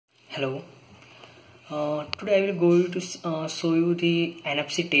Hello. Today I will go to show you the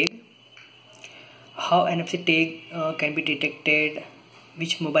NFC tag, how NFC tag can be detected,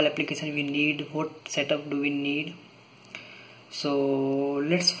 which mobile application we need, what setup do we need. So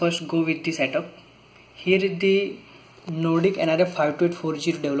let's first go with the setup. Here is the Nordic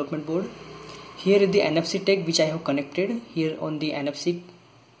nRF52840 development board. Here is the NFC tag which I have connected here on the NFC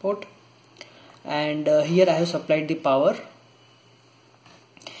port, and here I have supplied the power.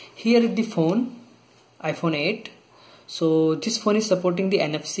 Here is the phone, iPhone 8. So this phone is supporting the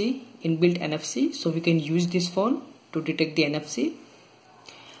NFC, inbuilt NFC, so we can use this phone to detect the NFC.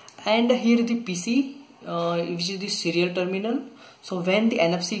 And here is the PC, which is the serial terminal. So when the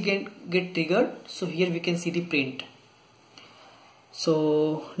NFC get triggered, so here we can see the print.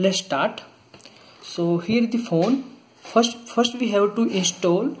 So let's start. So here is the phone. First we have to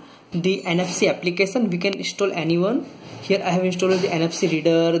install the NFC application. We can install anyone. Here I have installed the NFC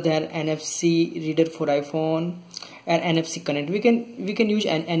reader, then NFC reader for iPhone, and NFC connect. We can use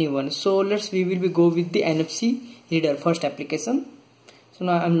anyone. So we will go with the NFC reader first application. So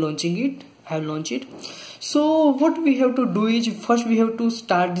now I'm launching it. I have launched it. So what we have to do is first we have to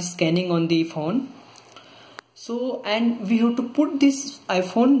start the scanning on the phone. So and we have to put this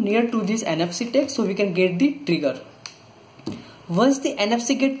iPhone near to this NFC tag so we can get the trigger. Once the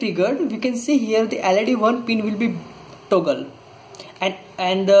NFC get triggered, we can see here the LED 1 pin will be toggle,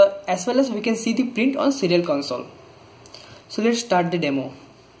 and as well as we can see the print on serial console. So let's start the demo.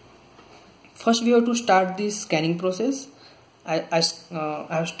 First we have to start the scanning process. I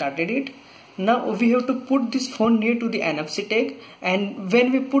have started it. Now we have to put this phone near to the NFC tag, and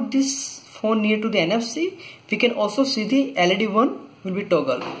when we put this phone near to the NFC, we can also see the LED 1 will be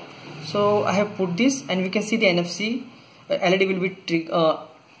toggle. So I have put this, and we can see the NFC LED will be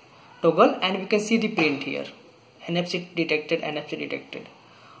toggle, and we can see the print here. NFC detected.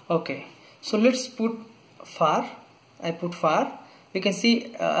 Okay, so let's put far. I put far. We can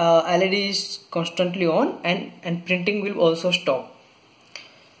see LED is constantly on, and printing will also stop.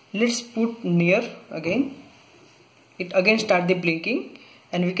 Let's put near again. It again start the blinking,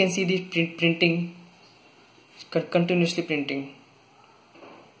 and we can see the printing continuously printing,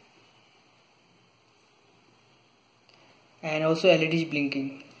 and also LED is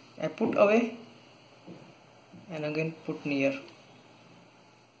blinking. I put away and again put near.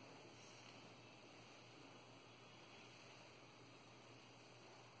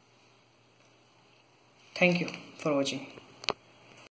 Thank you for watching.